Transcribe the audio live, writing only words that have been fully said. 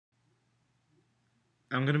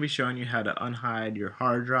I'm going to be showing you how to unhide your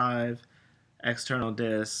hard drive, external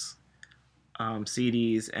disks,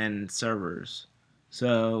 CDs, and servers.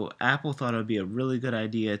 So Apple thought it would be a really good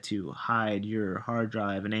idea to hide your hard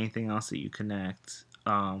drive and anything else that you connect,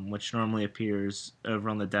 which normally appears over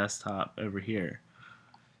on the desktop over here.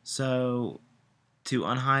 So to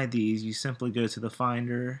unhide these, you simply go to the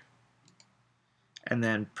Finder and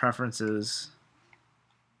then Preferences,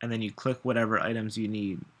 and then you click whatever items you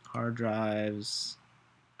need: hard drives,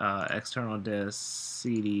 external disks,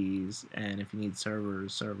 CDs, and if you need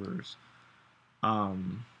servers.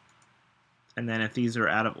 Um, and then if these are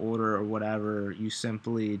out of order or whatever, you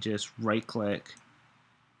simply just right click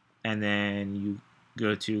and then you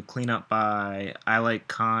go to clean up by. I like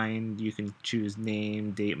kind. You can choose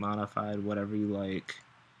name, date modified, whatever you like.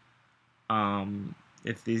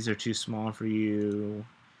 If these are too small for you,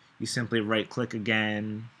 you simply right click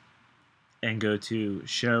again and go to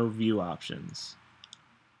show view options.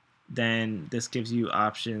 Then this gives you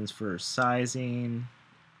options for sizing,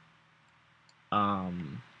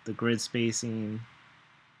 the grid spacing,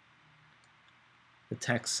 the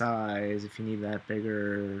text size if you need that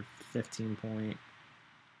bigger, 15 point,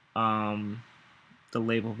 um, the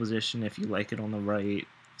label position if you like it on the right,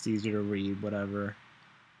 it's easier to read, whatever.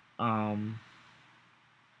 Um,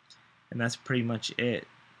 and that's pretty much it.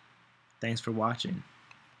 Thanks for watching.